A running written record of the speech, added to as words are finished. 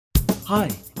Hi,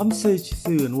 I'm Search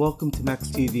Sue and welcome to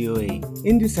macStudioA.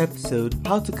 In this episode,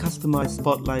 how to customize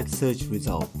Spotlight search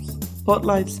results.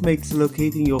 Spotlight makes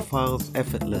locating your files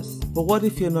effortless, but what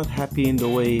if you're not happy in the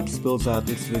way it spills out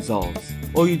its results?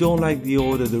 Or you don't like the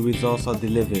order the results are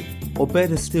delivered? Or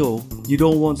better still, you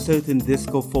don't want certain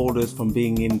disk or folders from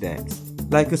being indexed,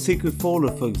 like a secret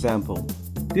folder for example.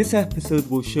 This episode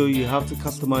will show you how to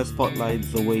customize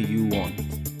Spotlight the way you want.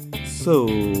 So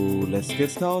let's get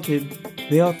started.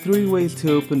 There are three ways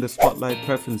to open the Spotlight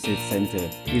Preferences Center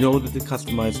in order to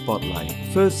customize Spotlight.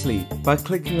 Firstly, by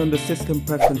clicking on the System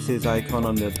Preferences icon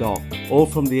on the dock or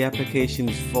from the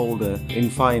Applications folder in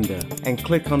Finder and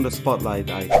click on the Spotlight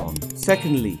icon.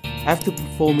 Secondly, after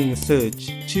performing a search,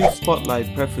 choose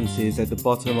Spotlight Preferences at the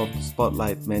bottom of the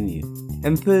Spotlight menu.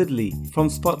 And thirdly, from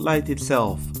Spotlight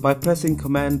itself, by pressing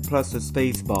Command plus the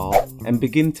spacebar and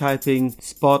begin typing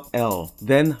Spot L,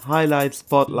 then highlight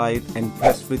Spotlight and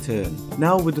press Return.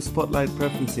 Now with the Spotlight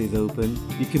Preferences open,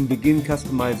 you can begin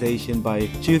customization by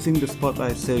choosing the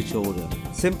Spotlight search order.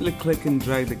 Simply click and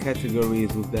drag the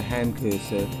categories with the hand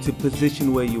cursor to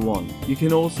position where you want. You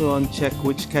can also uncheck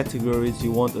which categories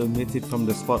you want omitted from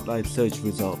the Spotlight search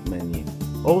result menu.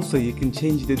 Also, you can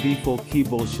change the default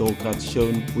keyboard shortcuts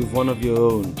shown with one of your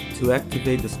own to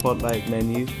activate the Spotlight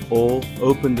menu or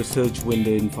open the search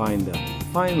window in Finder.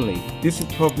 Finally, this is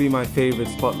probably my favorite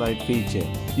Spotlight feature.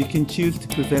 You can choose to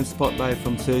prevent Spotlight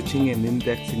from searching and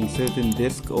indexing certain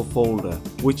disk or folder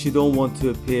which you don't want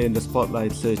to appear in the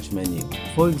Spotlight search menu.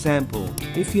 For example,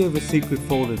 if you have a secret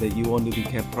folder that you want to be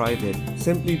kept private,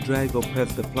 simply drag or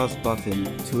press the plus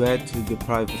button to add to the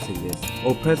privacy list,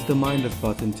 or press the minus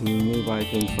button to remove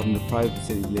items from the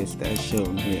privacy list as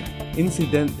shown here.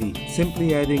 Incidentally,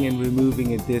 simply adding and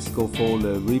removing a disk or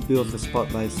folder rebuilds the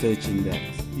Spotlight search index.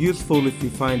 Useful if you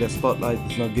find that Spotlight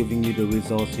is not giving you the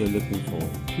results you're looking for.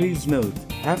 Please note,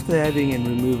 after adding and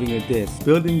removing a disk,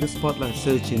 building the Spotlight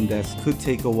search index could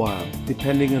take a while,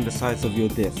 depending on the size of your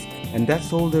disk. And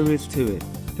that's all there is to it.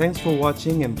 Thanks for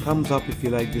watching and thumbs up if you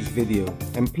like this video.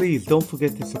 And please don't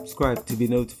forget to subscribe to be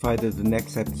notified of the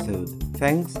next episode.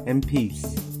 Thanks and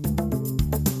peace.